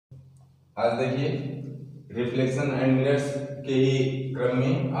आज देखिए reflection and mirrors के ही क्रम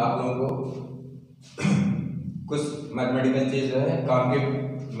में आप लोगों को कुछ मैथमेटिकल चीज जो है काम के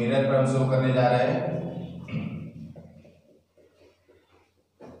मिरर पर हम शो करने जा रहे हैं।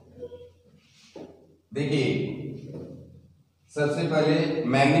 देखिए सबसे पहले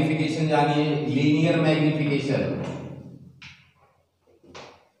मैग्निफिकेशन जानिए, linear magnification.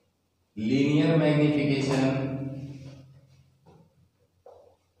 Linear magnification,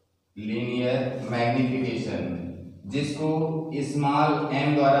 linear magnification जिसको स्मॉल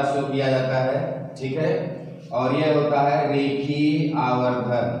m द्वारा शो किया जाता है, ठीक है। और यह होता है रेखीय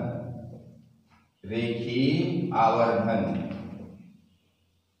आवर्धन। रेखीय आवर्धन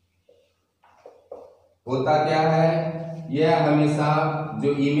होता क्या है? यह हमेशा जो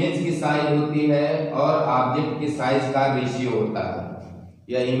इमेज की साइज होती है और ऑब्जेक्ट की साइज का रेशियो होता है।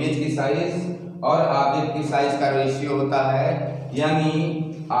 यह इमेज की साइज और ऑब्जेक्ट की साइज का रेशियो होता है, यानी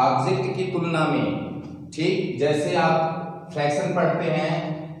ऑब्जेक्ट की तुलना में, ठीक जैसे आप फ्रैक्शन पढ़ते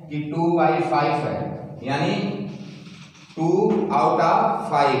हैं कि 2/5 है, यानी 2 आउट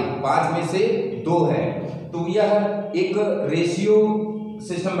ऑफ 5 में से 2 है, तो यह एक रेशियो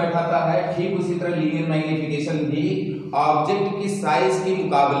सिस्टम बैठाता है। ठीक उसी तरह लीनियर मैग्निफिकेशन भी ऑब्जेक्ट की साइज के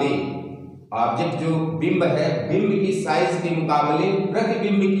मुकाबले, ऑब्जेक्ट जो बिंब है, बिंब की साइज के मुकाबले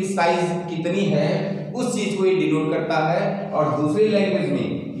प्रतिबिंब की साइज कितनी है उस चीज को ये डिनोट करता है। और दूसरी लैंग्वेज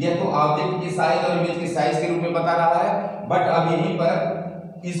में यह तो ऑब्जेक्ट की साइज और इमेज की साइज के रूप में बता रहा है, बट अब यहीं पर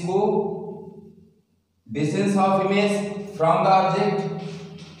इसको distance of image from the object,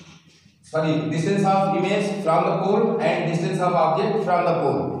 sorry distance of image from the pole and distance of object from the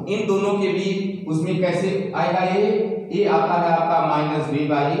पोल, इन दोनों के भी उसमें कैसे आएगा? ये आता है आपका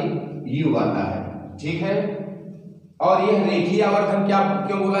 -v/u आता है, ठीक है। और यह रेखीय आवर्धन क्या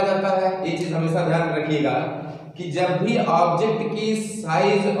क्यों बोला जाता है? ये चीज हमेशा ध्यान रखिएगा कि जब भी ऑब्जेक्ट की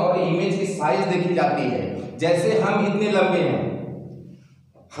साइज और इमेज की साइज देखी जाती है, जैसे हम इतने लंबे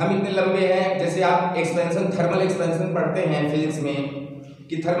हैं, जैसे आप एक्सपेंशन, थर्मल एक्सपेंशन पढ़ते हैं फिजिक्स में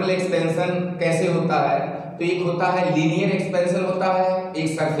कि थर्मल एक्सपेंशन कैसे होता है, तो एक होता है लीनियर एक्सपेंशन होता है, एक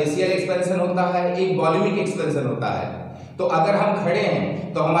सरफेसियल एक्सपेंशन होता है, एक वॉल्यूमिक एक्सपेंशन होता है। तो अगर हम खड़े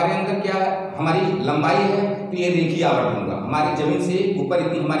हैं तो हमारे अंदर क्या है? हमारी लंबाई है, तो ये रेखीय आवर्धन होगा। हमारी जमीन से ऊपर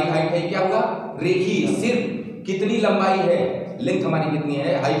इतनी हमारी हाइट है, क्या हुआ? रेखीय। सिर्फ कितनी लंबाई है, लेंथ हमारी कितनी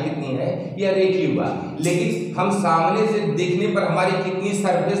है, हाइट कितनी है, यह रेखीय हुआ। लेकिन हम सामने से देखने पर हमारी कितनी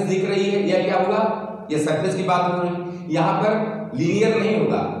सरफेस दिख रही है, यह क्या होगा? यह सरफेस की बात हो रही। यहाँ पर लीनियर नहीं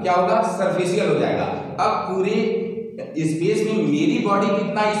होगा, क्या होगा? सरफेसियल हो जाएगा। अब पूरे स्पेस में मेरी बॉडी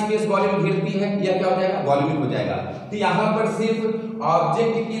कितना स्पेस वॉल्यूम घेरती है, यह क्या हो जाएगा? वॉल्यूमिक हो जाएगा। तो यहाँ पर सिर्फ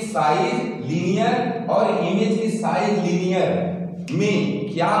ऑब्जेक्ट की साइज लीनियर और इमेज की साइज लीनियर में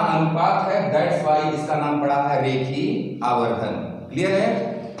क्या अनुपात है, दैट्स व्हाई इसका नाम पड़ा है रेखीय आवर्धन। क्लियर है?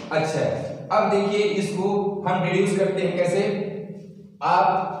 अच्छा, अब देखिए इसको हम डिड्यूस करते हैं कैसे। आप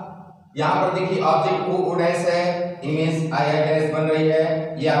यहां पर देखिए ऑब्जेक्ट O डैश है, इमेज I डैश बन रही है,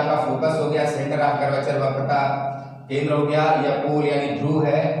 ये आपका फोकस हो गया, सेंटर ऑफ कर्वेचर वक्रता केंद्र हो गया, या पोल यानी ध्रुव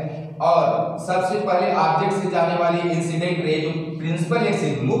है। और सबसे पहले ऑब्जेक्ट से जाने वाली इंसिडेंट रे जो प्रिंसिपल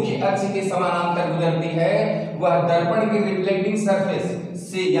एक्सिस, मुख्य अक्ष के समानांतर गुजरती है, वह दर्पण की रिफ्लेक्टिंग सरफेस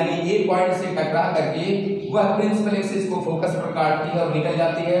से यानी ए पॉइंट से टकरा करके वह प्रिंसिपल एक्सिस को फोकस पर काटती है और निकल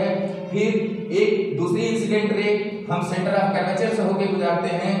जाती है। फिर एक दूसरी इंसिडेंट रे हम सेंटर ऑफ कर्वेचर से होकर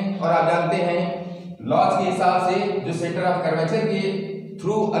गुजरते हैं, और आप जानते हैं लॉज के हिसाब से जो सेंटर ऑफ कर्वेचर के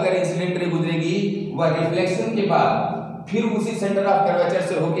थ्रू अगर इंसिडेंट रे गुजरेगी, वह रिफ्लेक्शन के बाद फिर उसी सेंटर ऑफ कर्वेचर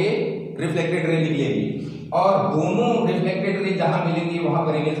से होके रिफ्लेक्टेड रे निकलेगी, और दोनों रिफ्लेक्टेड रे जहां मिलेंगी वहां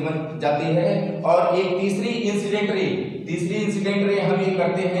पर इमेज बन जाती है। और एक तीसरी इंसिडेंट रे हम ये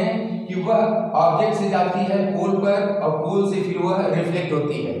करते हैं कि वह ऑब्जेक्ट से जाती है पोल पर, और पोल से फिर वह रिफ्लेक्ट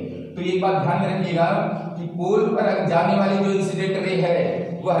होती है। तो एक बात ध्यान में रखिएगा कि पोल पर जाने वाली जो इंसिडेंट रे है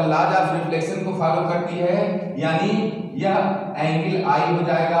वह लॉज ऑफ रिफ्लेक्शन को फॉलो करती है, यानी यह एंगल I हो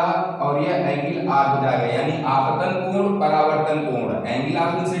जाएगा और यह एंगल R हो जाएगा, यानी आपतन कोण परावर्तन कोण, angle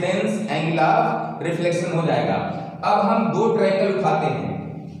of incidence, angle of reflection हो जाएगा। अब हम दो ट्रायंगल उठाते हैं,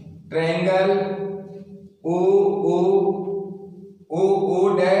 ट्रायंगल O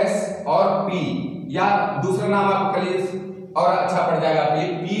डैश और P, या दूसरा नाम आपको कल और अच्छा पड़ जाएगा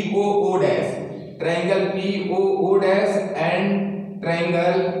POO dash, triangle POO dash and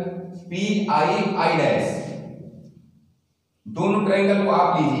triangle PII dash. दोनों ट्रायंगल को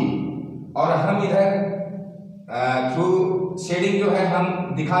आप लीजिए और हम इधर थ्रू शेडिंग जो है हम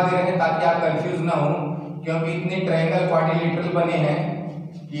दिखा दे रहे हैं ताकि आप कंफ्यूज ना हो, क्योंकि इतने ट्रायंगल क्वाड्रिलेटरल बने हैं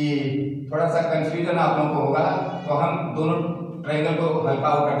कि थोड़ा सा कंफ्यूजन आप लोगों को होगा। तो हम दोनों ट्रायंगल को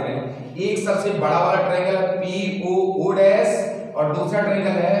हल्का कर दे रहे हैं। एक सबसे बड़ा वाला ट्रायंगल POO डैश और दूसरा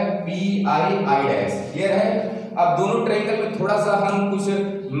ट्रायंगल है P I I dash. Clear है। अब दोनों ट्रायंगल में थोड़ा सा हम कुछ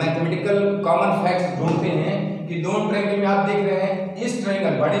मैथमेटिकल कॉमन फैक्ट्स ढूंढते हैं कि दोनों ट्रायंगल में आप देख रहे हैं इस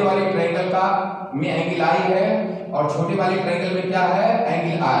ट्रायंगल बड़े वाले ट्रायंगल का में एंगल आई है और छोटे वाले ट्रायंगल में क्या है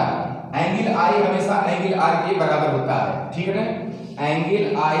एंगल आर। एंगल आई हमेशा एंगल आर के बराबर होता है। ठीक है ना।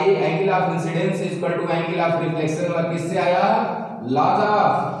 Angle I angle of incidence is equal to angle of reflection और किससे आया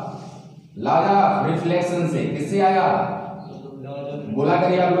लॉज ऑफ रिफ्लेक्शन से। किससे आया बोला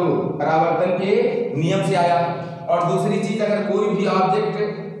करिए आप लोग परावर्तन के नियम से आया। और दूसरी चीज अगर कोई भी object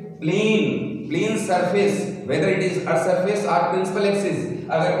plane surface whether it is earth surface और प्रिंसिपल एक्सिस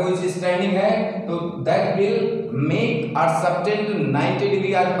अगर कोई चीज स्टैंडिंग है तो that will make earth subtend 90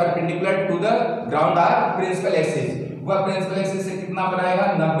 degree are perpendicular to the ground are principal axis. वह प्रिंसिपल एक्सिस से कितना बनाएगा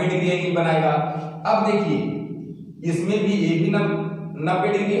 90 डिग्री एंगल बनाएगा। अब देखिए इसमें भी ये भी 90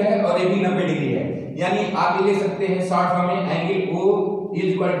 डिग्री है और ये भी 90 डिग्री है। यानी आप ये ले सकते हैं शॉर्ट फॉर्म में angle O is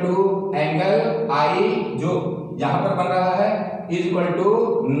equal to angle I जो यहां पर बन रहा है इज इक्वल टू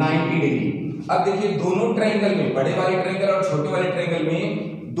 90 डिग्री। अब देखिए दोनों ट्रायंगल में बड़े वाले ट्रायंगल और छोटे वाले ट्रायंगल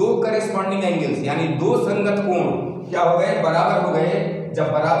में दो करेस्पॉन्डिंग एंगल्स यानी दो संगत कोण क्या हो गए बराबर हो गए।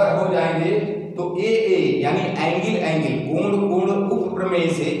 जब बराबर हो जाएंगे तो ए यानी एंगल कोण उप प्रमेय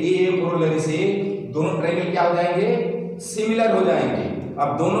से ए कोरोलरी से दोनों ट्रायंगल क्या हो जाएंगे सिमिलर हो जाएंगे।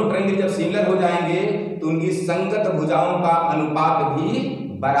 अब दोनों ट्रायंगल जब सिमिलर हो जाएंगे तो उनकी संगत भुजाओं का अनुपात भी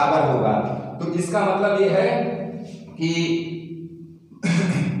बराबर होगा। तो इसका मतलब यह है कि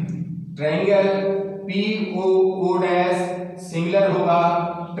triangle P O dash similar होगा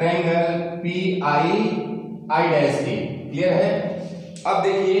triangle P I I dash के। क्लियर है। अब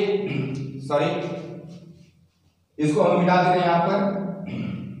देखिए सॉरी इसको हम मिटा दे रहे हैं यहां पर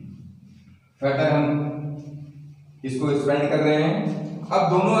फर्दर हम इसको एक्सपेंड कर रहे हैं। अब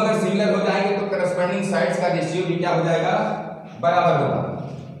दोनों अगर सिमिलर हो जाएंगे तो करस्पॉन्डिंग साइड्स का रेशियो भी क्या हो जाएगा बराबर होगा।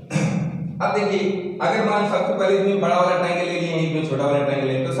 अब देखिए अगर मान सबसे पहले इसमें बड़ा वाला ट्रायंगल ले लिए इसमें छोटा वाला ट्रायंगल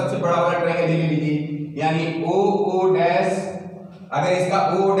ले तो सबसे बड़ा वाला ट्रायंगल ले लीजिए यानी ओ डैश। अगर इसका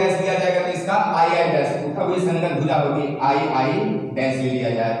ओ डैश लिया जाएगा तो इसका आई आई डैश उठा हुई संगत भुजा होगी आई आई डैश ले लिया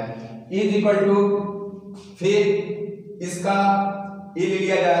जाए इज इक्वल टू फिर इसका ये ले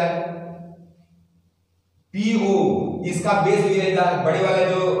लिया जाए पीओ इसका बेस लिया जाए। बड़े वाला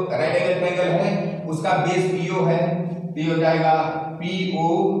जो राइट एंगल ट्रायंगल है उसका बेस पीओ है तो हो जाएगा पीओ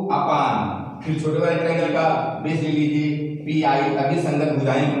अपान फिर छोटे वाले ट्रायंगल का बेस ले लीजिए पी आई तभी संगत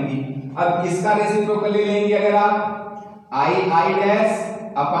भुजाएं होंगी। अब इसका रेसिप्रोकल ले लेंगे अगर आप आई I dash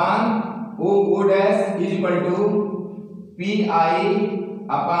upon O dash is equal to P I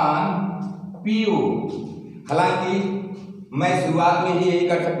upon PO. हालांकि मैं शुरुआत में ही यही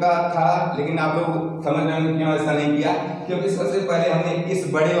कर सकता था लेकिन आप लोग समझ रहे हैं क्यों ऐसा नहीं किया क्योंकि सबसे पहले हमने इस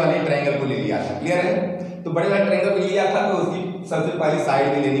बड़े वाले ट्रायंगल को ले लिया था। क्लियर है। तो बड़े वाले ट्रायंगल को लिया था तो उसकी सबसे पहले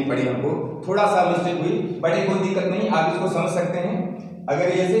साइड भी लेनी पड़ी हमको। थोड़ा सा मिस्टेक हुई बड़े कोई दिक्कत नहीं आप इसको समझ सकते हैं।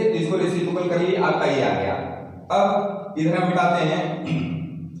 अगर ये से इसको रेसिप्रोकल करिए आपका ये आ गया। अब इधर हम मिटाते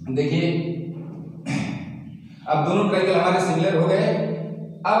हैं। देखिए अब दोनों ट्रायंगल हमारे सिमिलर हो गए।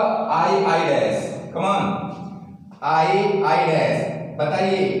 अब आई I dash come on I I dash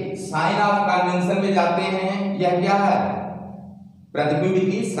बताइए साइन ऑफ कन्वेंशन में जाते हैं यह क्या है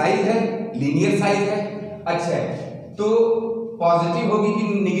प्रतिबिंब की साइज है लीनियर साइज है। अच्छा तो पॉजिटिव होगी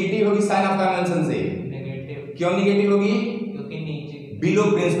कि नेगेटिव होगी साइन ऑफ कन्वेंशन से नेगेटिव। क्यों नेगेटिव होगी क्योंकि नीचे बिलो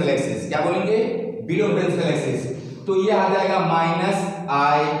प्रिंसिपल एक्सिस क्या बोलेंगे बिलो प्रिंसिपल एक्सिस तो ये आ जाएगा माइनस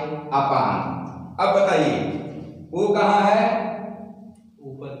आई अपान। अब बताइए वो कहां है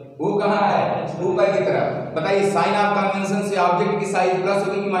ऊपर वो कहां है ऊपर की तरफ। बताइए साइन ऑफ कन्वेंशन से ऑब्जेक्ट की साइज प्लस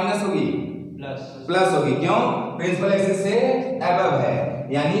होगी कि माइनस होगी प्लस होगी। क्यों प्रिंसिपल एक्सिस से अबव है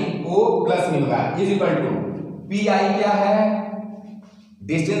यानी O प्लस में होगा is equal to P I क्या है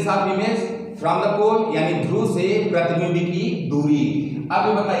distance of image from the पोल यानी ध्रुव से प्रतिबिंब की दूरी।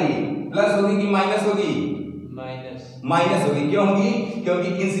 अब बताइए प्लस होगी कि माइनस होगी माइनस होगी। क्यों होगी क्योंकि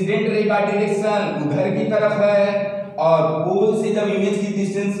इंसिडेंट रे का डायरेक्शन उधर की तरफ है और पोल से जब इमेज की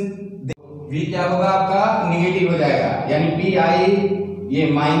डिस्टेंस v क्या होगा आपका नेगेटिव हो जाएगा यानी पी आई ये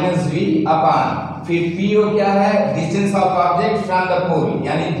माइनस वी अपान फिर पीओ क्या है distance of object from the पोल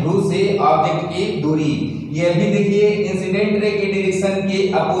यानी ध्रुव से ऑब्जेक्ट की दूरी। ये भी देखिए इंसिडेंट रे के डायरेक्शन के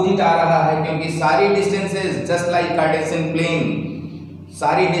अपोजिट आ रहा है क्योंकि सारी distances just like Cartesian plane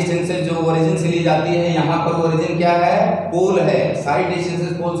सारी डिस्टेंसेस जो ओरिजिन से ली जाती है यहाँ पर ओरिजिन क्या है पोल है सारी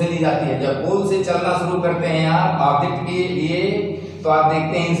डिस्टेंसेस पोल से ली जाती है। जब पोल से चलना शुरू करते हैं आप ऑब्जेक्ट के लिए तो आप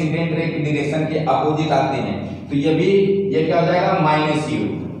देखते हैं इंसिडेंट रे की डायरेक्शन के अपोजिट आते हैं तो ये भी ये क्या हो जाएगा माइनस यू।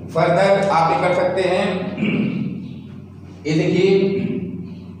 फर्दर आप ये कर सकते हैं ये देखिए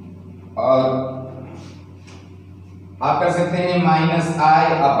और आप कर सकते हैं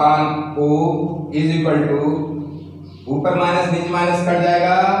 -i/o इज इक्वल टू, ऊपर माइनस नीचे माइनस कट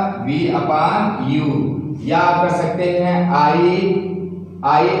जाएगा, v/u, या आप कर सकते हैं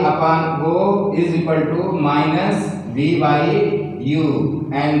i/o is equal to -v/u,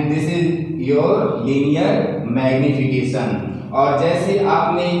 and this is your linear magnification. और जैसे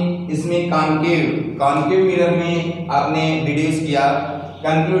आपने इसमें कॉन्केव मिरर में आपने डिड्यूस किया,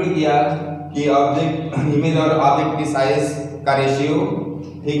 कंक्लूड किया कि ऑब्जेक्ट इमेज और ऑब्जेक्ट की साइज का रेशियो,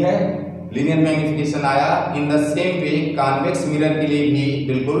 ठीक है, लीनियर मैग्निफिकेशन आया। In the same way convex mirror के लिए भी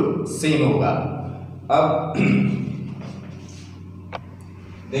बिल्कुल सेम होगा। अब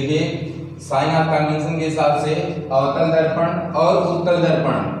देखिए साइन ऑफ कन्वेंशन के हिसाब से अवतल दर्पण और उत्तल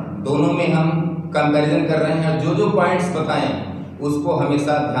दर्पण दोनों में हम कंपैरिजन कर रहे हैं। जो जो पॉइंट्स बताएं उसको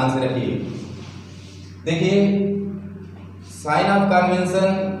हमेशा ध्यान से रखिए। देखिए साइन ऑफ कन्वेंशन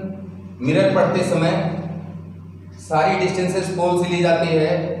मिरर पढ़ते समय सारी डिस्टेंसेस पोल से ली जाती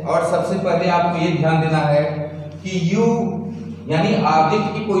है, और सबसे पहले आपको ये ध्यान देना है कि u यानी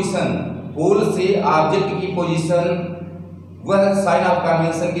ऑब्जेक्ट की पोजीशन, पोल से ऑब्जेक्ट की पोजीशन, वह साइन ऑफ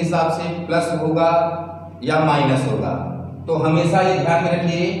कन्वेंशन के हिसाब से प्लस होगा या माइनस होगा। तो हमेशा ये ध्यान में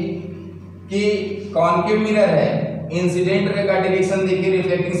रखिए कि कॉन्केव मिरर है, इंसिडेंट रे का डायरेक्शन देखिए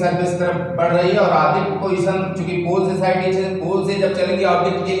रिफ्लेक्टिंग सरफेस तरफ बढ़ रही है, और ऑब्जेक्ट पोजीशन चूंकि पोल से साइड डिस्टेंस, पोल से जब चलेंगे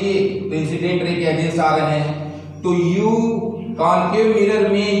ऑब्जेक्ट के लिए तो इंसिडेंट रे के अगेंस्ट आ रहे हैं। तो u कॉन्केव मिरर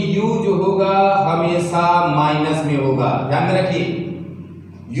में u जो होगा हमेशा माइनस में होगा, ध्यान में रखिए,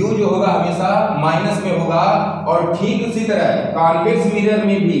 u जो होगा हमेशा माइनस में होगा। और ठीक उसी तरह कॉन्वेक्स मिरर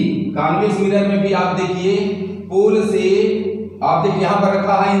में भी आप देखिए पोल से ऑब्जेक्ट यहां पर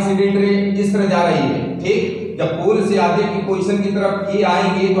रखा है, इंसिडेंट रे इस तरह जा रही है, ठीक। जब पोल से ऑब्जेक्ट की पोजीशन की तरफ ये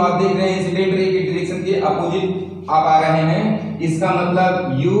आएंगे तो आप देख रहे हैं इंसिडेंट रे की डायरेक्शन के अपोजिट आप आ रहे हैं। इसका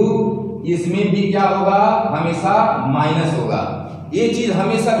मतलब u इसमें भी क्या होगा, हमेशा माइनस होगा। ये चीज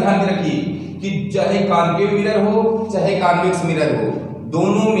हमेशा ध्यान में रखिए कि चाहे कॉन्केव मिरर हो चाहे कॉन्वेक्स मिरर हो,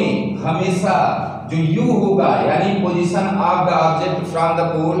 दोनों में हमेशा जो u होगा यानी position of the object from the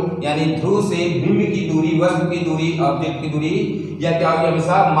पोल, यानी ध्रुव से बिंब की दूरी, वस्तु की दूरी, ऑब्जेक्ट की दूरी, या क्या होगी,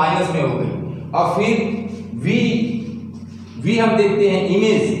 हमेशा माइनस में होगी। और फिर v हम देखते हैं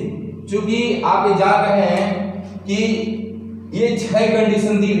इमेज, चूंकि आप ये जान रहे हैं कि ये 6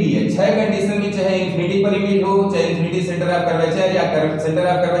 कंडीशन दी हुई है। 6 कंडीशन में चाहे इंफिनिटी पर इमेज हो, चाहे इंफिनिटी सेंटर ऑफ कर्वेचर या सेंटर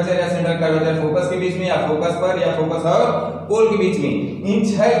ऑफ कर्वेचर या सेंटर कर्वेचर फोकस के बीच में, या फोकस पर या फोकस और पोल के बीच में, इन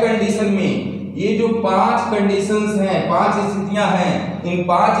 6 कंडीशन में ये जो 5 कंडीशंस हैं, 5 स्थितियां हैं, इन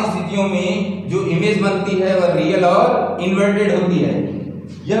 5 स्थितियों में जो इमेज बनती है वह रियल और इन्वर्टेड होती है।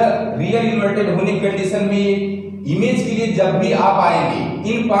 यह रियल इन्वर्टेड होने की कंडीशन में इमेज के लिए जब भी आप आएंगे,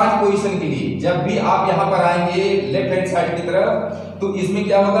 इन 5 पोजीशन के लिए जब भी आप यहां पर आएंगे लेफ्ट हैंड साइड की तरफ, तो इसमें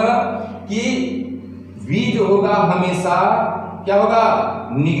क्या होगा कि v जो होगा हमेशा क्या होगा,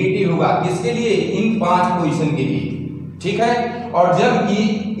 निगेटिव होगा। किसके लिए, इन 5 पोजीशन के लिए, ठीक है। और जबकि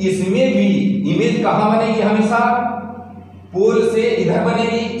इसमें भी इमेज कहां बनेगी, हमेशा पोल से इधर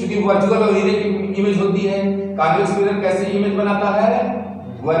बनेगी, क्योंकि वर्चुअल और इरेक्ट इमेज होती है। कॉन्वेक्स मिरर कैसे इमेज बनाता है,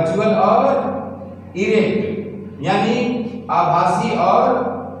 वर्चुअल और इरेक्ट, यानी आभासी और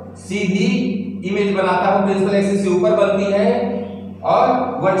सीधी इमेज बनाता है। प्रिंसिपल एक्सिस से ऊपर बनती है और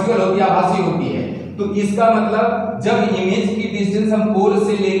वर्चुअल होती है, आभासी होती है। तो इसका मतलब जब इमेज की डिस्टेंस हम पोल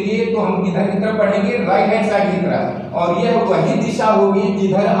से लेंगे तो हम किधर की तरफ पढ़ेंगे, राइट हैंड साइड की तरफ, और यह वही दिशा होगी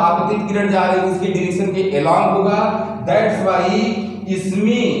जिधर आपतित किरण जा रही है, उसकी डायरेक्शन के अलोंग होगा। दैट्स व्हाई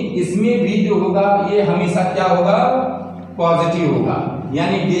इसमें भी जो होगा ये हमेशा क्या होगा, पॉजिटिव होगा।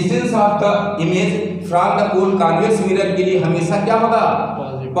 यानी distance of the image from the pole convex mirror के लिए हमेशा क्या होगा,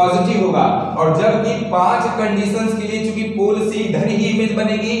 पॉजिटिव होगा। और जबकि 5 कंडीशंस के लिए चूंकि पोल से इधर ही इमेज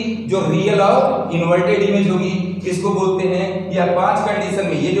बनेगी जो रियल और इन्वर्टेड इमेज होगी, इसको बोलते हैं, यह 5 कंडीशन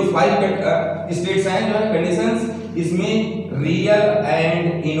में, ये जो 5 स्टेट्स हैं जो है कंडीशंस, इसमें रियल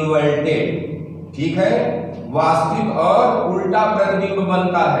एंड इन्वर्टेड, ठीक है, वास्तविक और उल्टा प्रतिबिंब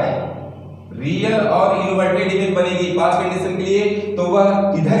बनता है। रियल और इन्वर्टेड इमेज बनेगी 5 कंडीशन के लिए, तो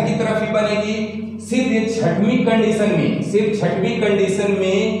वह इधर की तरफ ही बनेगी। सिर्फ ये 6वीं कंडीशन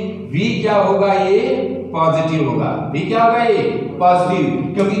में v क्या होगा, ये पॉजिटिव होगा। v क्या होगा, ये पॉजिटिव,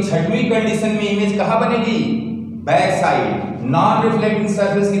 क्योंकि 6वीं कंडीशन में इमेज कहां बनेगी, back side, non reflecting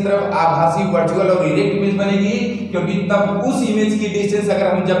surface की तरफ आभासी वर्चुअल और इरेक्ट इमेज बनेगी, क्योंकि तब उस इमेज की डिस्टेंस अगर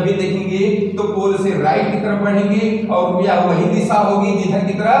हम जब भी देखेंगे तो पोल से राइट की तरफ बढ़ेंगे और यह वही दिशा होगी जिधर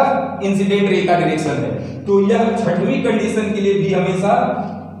की तरफ इंसिडेंट रे का डायरेक्शन है। तो यह 6वीं कंडीशन के लिए भी हमेशा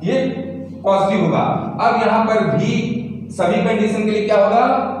ये पॉजिटिव होगा। अब यहां पर भी सभी कंडीशन के लिए क्या होगा,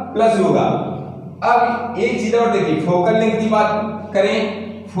 प्लस होगा। अब एक चीज और देखिए, फोकल लेंथ की बात करें,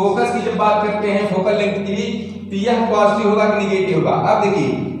 फोकस की जब बात करते हैं फोकल लेंथ की, तो यह पॉजिटिव होगा कि निगेटिव होगा। अब देखिए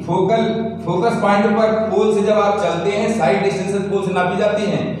फोकस पॉइंट पर पोल से जब आप चलते हैं, साइड डिस्टेंस पोल से नापी जाती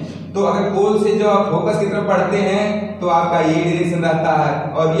हैं, तो अगर पोल से जब आप फोकस की तरफ बढ़ते हैं तो आपका ये डायरेक्शन रहता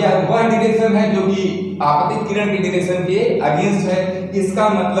है, और यह वह डायरेक्शन है जो कि आपतित किरण की डायरेक्शन के अगेंस्ट है। इसका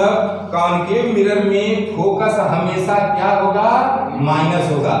मतलब कॉन्केव मिरर में फोकस हमेशा क्या होगा,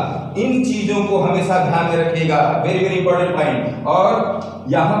 माइनस होगा। इन चीजों को हमेशा ध्यान में रखिएगा, वेरी वेरी इंपॉर्टेंट पॉइंट। और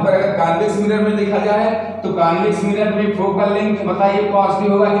यहां पर अगर कॉन्वेक्स मिरर में देखा जाए तो कॉन्वेक्स मिरर में फोकल लेंथ बताइए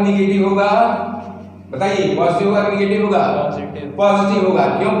पॉजिटिव होगा कि निगेटिव होगा, बताइए पॉजिटिव होगा कि निगेटिव होगा, पॉजिटिव होगा।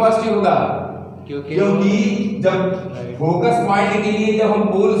 क्यों पॉजिटिव होगा, क्योंकि जब फोकस पॉइंट के लिए जब हम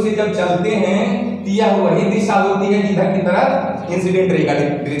पोल से जब चलते हैं तो यह वही दिशा होती है जिधर की तरफ इंसिडेंट रे का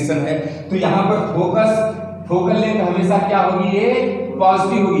डायरेक्शन है। तो यहाँ पर फोकल लेंथ हमेशा क्या होगी, ये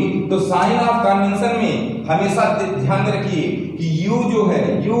पॉजिटिव होगी। तो साइन ऑफ कन्वेंशन में हमेशा ध्यान में रखिए कि u जो है,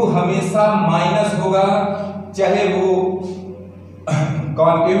 u हमेशा माइनस होगा, चाहे वो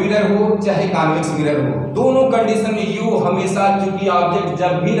कॉन्केव मिरर हो चाहे कॉन्वेक्स मिरर हो। दोनों कंडीशन में u हमेशा, चूंकि ऑब्जेक्ट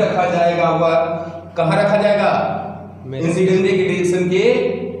जब भी रखा जाएगा वह कहां रखा जाएगा, इंसिडेंट रे के डायरेक्शन के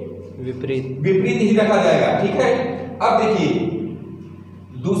विपरीत ही रखा जाएगा, ठीक है। अब देखिए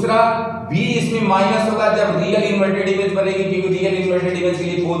दूसरा भी इसमें माइनस होगा जब रियल इन्वर्टेड इमेज बनेगी, क्योंकि रियल इन्वर्टेड इमेज के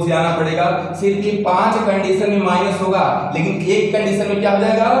लिए पोल से आना पड़ेगा। सिर्फ ये 5 कंडीशन में माइनस होगा, लेकिन एक कंडीशन में क्या हो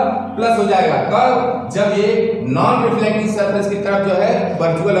जाएगा, प्लस हो जाएगा। कब, जब ये नॉन रिफ्लेक्टिंग सरफेस की तरफ जो है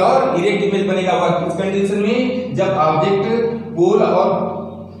वर्चुअल और इरेक्ट इमेज बनेगा। वह किस कंडीशन में, जब ऑब्जेक्ट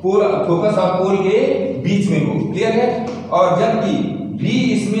फोकस और पोल के बीच में हो, क्लियर है। और जबकि भी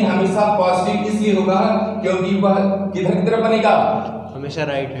इसमें हमेशा पॉजिटिव इसलिए होगा क्योंकि वह किधर की तरफ बनेगा, हमेशा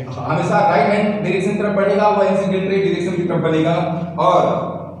राइट हैंड डायरेक्शन तरफ बढ़ेगा, वह इंसिडेंट रे डायरेक्शन की तरफ बनेगा। और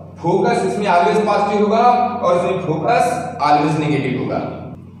फोकस इसमें ऑलवेज पॉजिटिव होगा और इसमें फोकस ऑलवेज नेगेटिव होगा।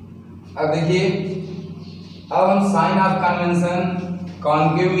 अब देखिए, अब हम sign of convention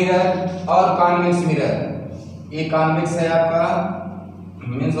concave mirror और कॉन्वेक्स मिरर। ये कॉन्वेक्स है आपका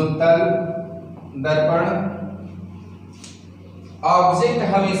मींस उत्तल दर्पण। ऑब्जेक्ट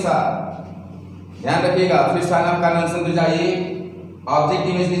हमेशा ध्यान रखिएगा, फिर साइन ऑफ कन्वेंशन पे जाइए। ऑब्जेक्ट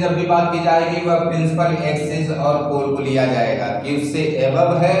इमेज की जब भी बात की जाएगी वह प्रिंसिपल एक्सिस और पोल को लिया जाएगा कि उससे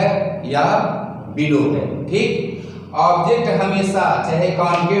एबव है या बिलो है, ठीक। ऑब्जेक्ट हमेशा चाहे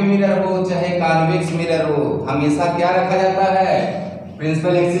कॉन्केव मिरर हो चाहे कॉन्वेक्स मिरर हो, हमेशा क्या रखा जाता है,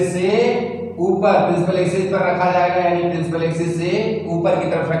 प्रिंसिपल एक्सिस से ऊपर, प्रिंसिपल एक्सिस पर रखा जाएगा, यानी प्रिंसिपल एक्सिस से ऊपर की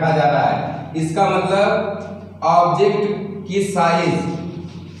तरफ रखा जा रहा है। इसका मतलब ऑब्जेक्ट की साइज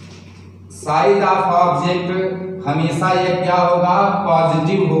ऑफ ऑब्जेक्ट हमेशा यह क्या होगा,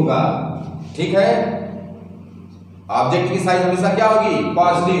 पॉजिटिव होगा, ठीक है। ऑब्जेक्ट की साइज हमेशा क्या होगी,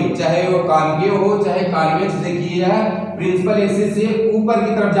 पॉजिटिव, चाहे वो कॉन्केव हो चाहे कॉन्वेक्स। देखिए यह प्रिंसिपल एक्सिस से ऊपर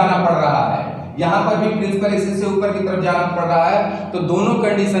की तरफ जाना पड़ रहा है, यहां पर भी प्रिंसिपल एक्सिस से ऊपर की तरफ जाना पड़ रहा है। तो दोनों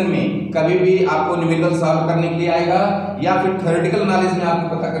कंडीशन में कभी भी आपको न्यूमेरिकल सॉल्व करने के लिए आएगा या फिर थ्योरेटिकल नॉलेज में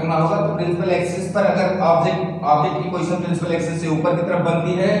आपको पता करना होगा। तो प्रिंसिपल एक्सिस पर अगर ऑब्जेक्ट की पोजीशन प्रिंसिपल एक्सिस से ऊपर की तरफ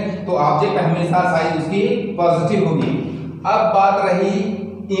बनती है तो ऑब्जेक्ट हमेशा साइज उसकी पॉजिटिव होगी। अब बात रही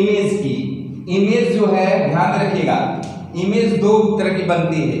इमेज की। इमेज जो है ध्यान रखिएगा, इमेज दो तरह की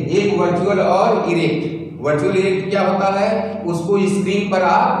बनती है, एक वर्चुअल और इरेक्ट। वर्चुअल इरेक्ट क्या होता है, उसको स्क्रीन पर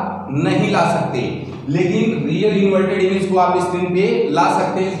आप नहीं ला सकते, लेकिन रियल इन्वर्टेड इमेज को आप स्क्रीन पे ला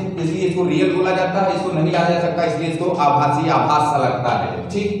सकते हैं, इसलिए इसको रियल बोला जाता है। इसको नहीं लाया जा सकता, इसलिए इसको आभासी, आभास सा लगता है,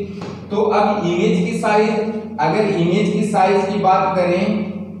 ठीक। तो अब इमेज की साइज, अगर इमेज की साइज की बात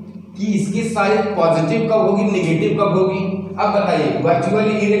करें कि इसकी साइज पॉजिटिव कब होगी, नेगेटिव कब होगी। अब बताइए वर्चुअल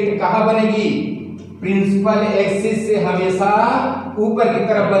इरेक्ट कहां बनेगी, प्रिंसिपल एक्सिस से हमेशा ऊपर की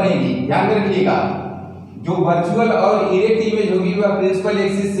तरफ बनेगी। ध्यान रखिएगा, जो वर्चुअल और इरेक्ट इमेज होगी वह प्रिंसिपल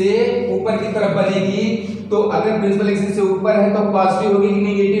एक्सिस से ऊपर की तरफ बनेगी। तो अगर प्रिंसिपल एक्सिस से ऊपर है तो पॉजिटिव होगी कि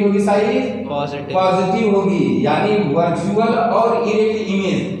नेगेटिव होगी, साइज पॉजिटिव होगी, यानी वर्चुअल और इरेक्ट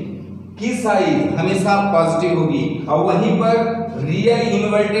इमेज की साइज हमेशा पॉजिटिव होगी। और वहीं पर रियल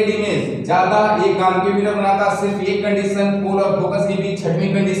इन्वर्टेड इमेज ज्यादा एक कॉन्केव मिरर बनाता, सिर्फ एक कंडीशन पोल और फोकस के बीच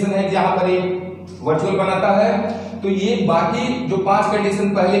छठवीं कंडीशन है जहां पर एक वर्चुअल बनाता है। तो ये बाकी जो 5 कंडीशन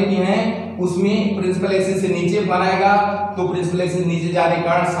पहले की हैं उसमें प्रिंसिपल एक्सिस से नीचे बनाएगा, तो प्रिंसिपल एक्सिस नीचे जाने के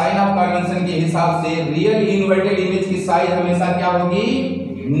कारण साइन ऑफ कन्वेंशन के हिसाब से रियल इन्वर्टेड इमेज की साइज हमेशा क्या होगी,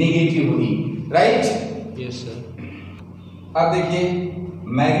 नेगेटिव होगी, राइट। Yes sir. अब देखिए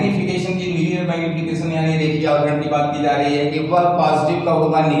मैग्निफिकेशन की, लीनियर मैग्निफिकेशन यानी रेखीय अवधरण की बात की जा रही है कि वह पॉजिटिव कब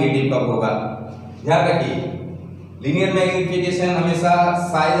होगा, नेगेटिव कब होगा। ध्यान रखिए लीनियर मैग्निफिकेशन हमेशा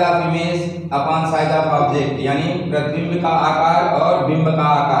size of image upon size of object, यानी प्रतिबिंब का आकार और बिंब का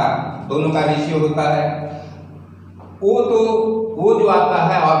आकार दोनों का रेशियो होता है। वो तो वो जो आपका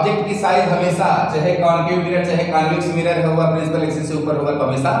है ऑब्जेक्ट की साइज हमेशा चाहे कॉन्केव मिरर चाहे कॉन्वेक्स मिरर होगा प्रिंसिपल एक्सिस से ऊपर होगा तो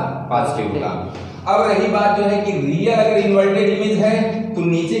हमेशा पॉजिटिव होगा। अब रही बात जो है कि रियल अगर इन्वर्टेड इमेज है तो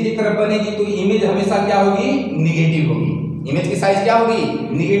नीचे की तरफ बनेगी तो इमेज हमेशा क्या होगी, निगेटिव होगी। इमेज की साइज क्या होगी,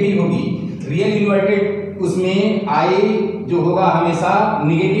 निगेटिव होगी। रियल इन्वर्टेड उसमें आई जो होगा हमेशा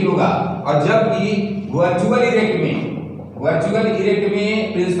निगेटिव होगा। और जबकि वर्चुअल इरेक्ट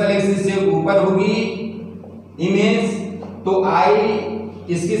में प्रिंसिपल एक्सिस से ऊपर होगी इमेज तो आई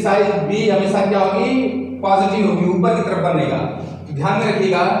इसकी साइज भी हमेशा क्या होगी, पॉजिटिव होगी, ऊपर की तरफ बनेगा। तो ध्यान में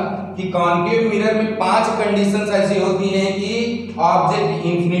रखिएगा कि कॉन्केव मिरर में 5 कंडीशंस ऐसी होती हैं कि ऑब्जेक्ट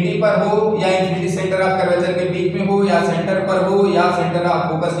इंफिनिटी पर हो या इंफिनिटी सेंटर ऑफ कर्वेचर के बीच में हो या सेंटर पर हो या सेंटर ऑफ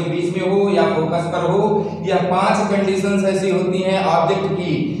फोकस के बीच में हो या फोकस पर हो। यह 5 कंडीशंस ऐसी होती हैं ऑब्जेक्ट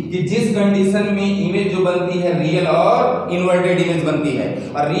की कि जिस कंडीशन में इमेज जो बनती है रियल और इन्वर्टेड इमेज बनती है।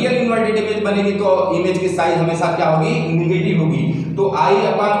 और रियल इन्वर्टेड इमेज बनेगी तो इमेज की साइज हमेशा क्या होगी, निगेटिव होगी। तो आई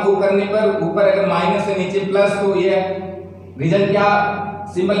अपॉन ओ करने पर ऊपर अगर माइनस है नीचे प्लस तो ये रिजल्ट क्या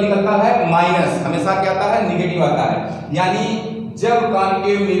सिंबल निकलता है, माइनस, हमेशा क्या आता है, निगेटिव आता है। यानी जब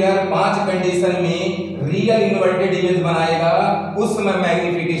कॉन्केव मिरर 5 कंडीशन में रियल इन्वर्टेड इमेज बनाएगा उस समय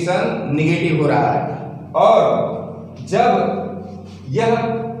मैग्निफिकेशन निगेटिव हो रहा है। और जब यह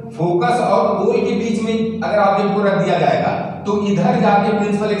फोकस और गोल के बीच में अगर ऑब्जेक्ट को रख दिया जाएगा तो इधर जाके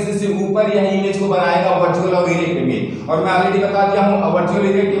प्रिंसिपल एक्सिस से ऊपर यह इमेज को बनाएगा वर्चुअल और इरेक्ट इमेज। और मैं ऑलरेडी बता दिया हूं वर्चुअल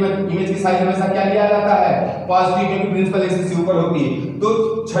इरेक्ट इमेज की साइज हमेशा क्या लिया जाता है, पॉजिटिव, क्योंकि प्रिंसिपल एक्सिस से ऊपर होती है। तो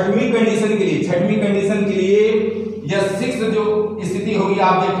छठवीं कंडीशन के लिए यह 6 जो स्थिति होगी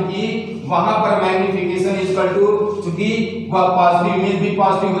ऑब्जेक्ट की वहां पर मैग्निफिकेशन इक्वल टू, चूंकि वह पॉजिटिव इमेज भी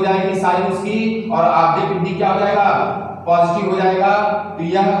पॉजिटिव हो जाएगी साइज उसकी और ऑब्जेक्ट भी क्या हो जाएगा, पॉजिटिव हो जाएगा। तो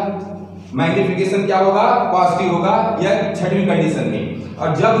यह मैग्निफिकेशन क्या होगा, पॉजिटिव होगा, यह छठवीं कंडीशन में।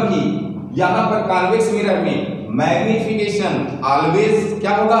 और जबकि यहां पर कॉन्वेक्स मिरर में मैग्निफिकेशन ऑलवेज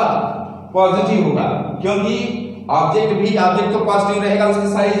क्या होगा, पॉजिटिव होगा, क्योंकि ऑब्जेक्ट तो पॉजिटिव रहेगा उसकी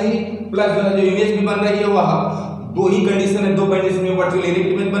साइज ही, प्लस जो इमेज भी बन रही है वह दो कंडीशन में वर्चुअल इरेक्ट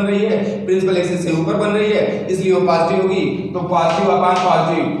इमेज बन रही है, प्रिंसिपल एक्सिस से ऊपर बन रही है, इसलिए वो पॉजिटिव होगी। तो पॉजिटिव अपॉन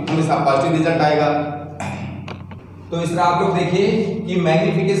पॉजिटिव हमेशा पॉजिटिव रिजल्ट आएगा। तो इस तरह आप लोग देखिए कि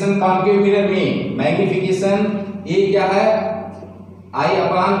मैग्निफिकेशन कॉन्केव मिरर में मैग्निफिकेशन ए क्या है, आई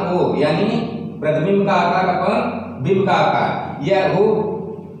अपॉन ओ, यानी प्रतिबिंब का आकार अपन बिंब का आकार। यह हो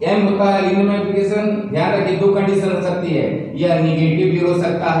एम होता है लीनियर मैग्निफिकेशन। ध्यान रखिए 2 कंडीशन हो सकती है, यह निगेटिव भी हो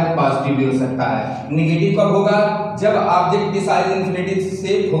सकता है, पॉजिटिव भी हो सकता है। निगेटिव कब होगा, जब ऑब्जेक्ट की साइज इंफिनिटी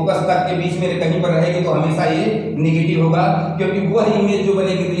से फोकस तक के बीच में कहीं पर रहेगी तो हमेशा ये निगेटिव होगा, क्योंकि वह इमेज जो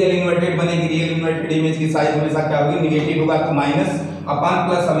बनेगी रियल इन्वर्टेड बनेगी, रियल इन्वर्टेड इमेज की साइज हमेशा क्या होगी, निगेटिव होगा। तो माइनस अपॉन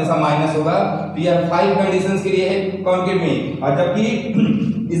प्लस हमेशा माइनस होगा। तो यह 5 कंडीशंस के लिए है कॉन्केव में। और जबकि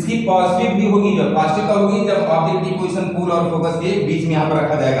इसकी पॉजिटिव भी होगी, जब पॉजिटिव कब होगी, जब ऑब्जेक्ट की पोजीशन पूल और फोकस के बीच में यहां पर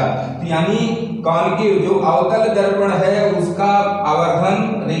रखा जाएगा। तो यानी कॉन्केव जो अवतल दर्पण है उसका आवर्धन,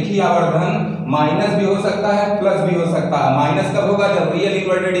 रेखीय आवर्धन माइनस भी हो सकता है, प्लस भी हो सकता है। माइनस कब होगा, जब रियल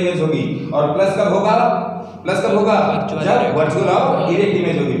इन्वर्टेड इमेज होगी, और प्लस कब होगा, जब वर्चुअल और इरेक्ट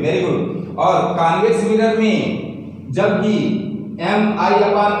इमेज होगी। Very good. और कॉन्वेक्स मिरर में जबकि एम आई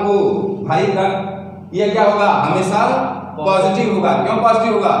अपॉन ओ भाई का यह क्या होगा, हमेशा पॉजिटिव होगा। क्यों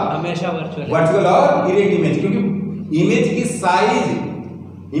पॉजिटिव होगा, हमेशा वर्चुअल और इरेक्ट इमेज, क्योंकि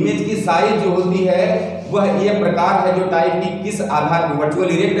इमेज की साइज जो होती है वह यह प्रकार है जो टाइप की किस आधार पर, वर्चुअल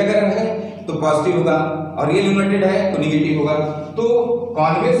इरेक्ट अगर है तो पॉजिटिव होगा और रियल इन्वर्टेड है तो नेगेटिव होगा। तो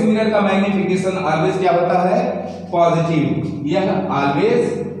कॉन्वेक्स मिरर का मैग्निफिकेशन ऑलवेज क्या होता है, पॉजिटिव, यह ऑलवेज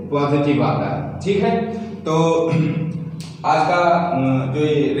पॉजिटिव आता है। ठीक है, तो आज का जो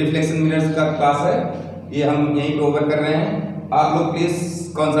ये रिफ्लेक्शन मिरर्स का क्लास है ये हम यहीं पे ओवर कर रहे हैं। आप लोग प्लीज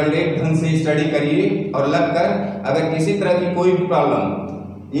कंसल्टेट ढंग से स्टडी करिए और लग कर अगर किसी तरह की कोई भी प्रॉब्लम,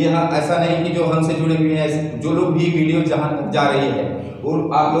 ये ऐसा नहीं कि जो हमसे जुड़े हुए हैं, जो लोग भी वीडियो जहां तक जा रही है और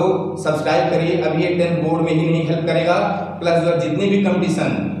आप लोग सब्सक्राइब करिए। अभी ये 10th बोर्ड में ही नहीं हेल्प करेगा, प्लस जितने भी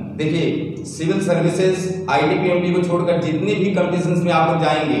कंपटीशन, देखिए सिविल सर्विसेज ITPMT को छोड़कर जितने भी कंपटीशंस में आप लोग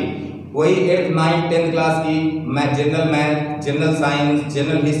जाएंगे वही 8th 9th 10th क्लास की math, general science,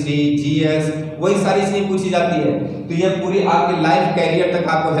 general history, GS, वही सारी चीजें पूछी जाती है। तो यह पूरी आपके लाइफ कैरियर तक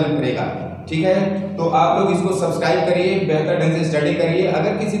आपको हेल्प करेगा। ठीक है, तो आप लोग इसको सब्सक्राइब करिए, बेहतर ढंग से स्टडी करिए।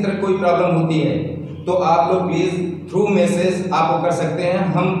 अगर किसी तरह कोई प्रॉब्लम होती है तो आप लोग प्लीज थ्रू मैसेज आप कर सकते हैं।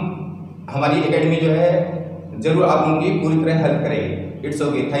 हम हमारी एकेडमी जो है जरूर आप लोगों की पूरी तरह हेल्प करेगी। It's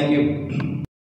okay, thank you.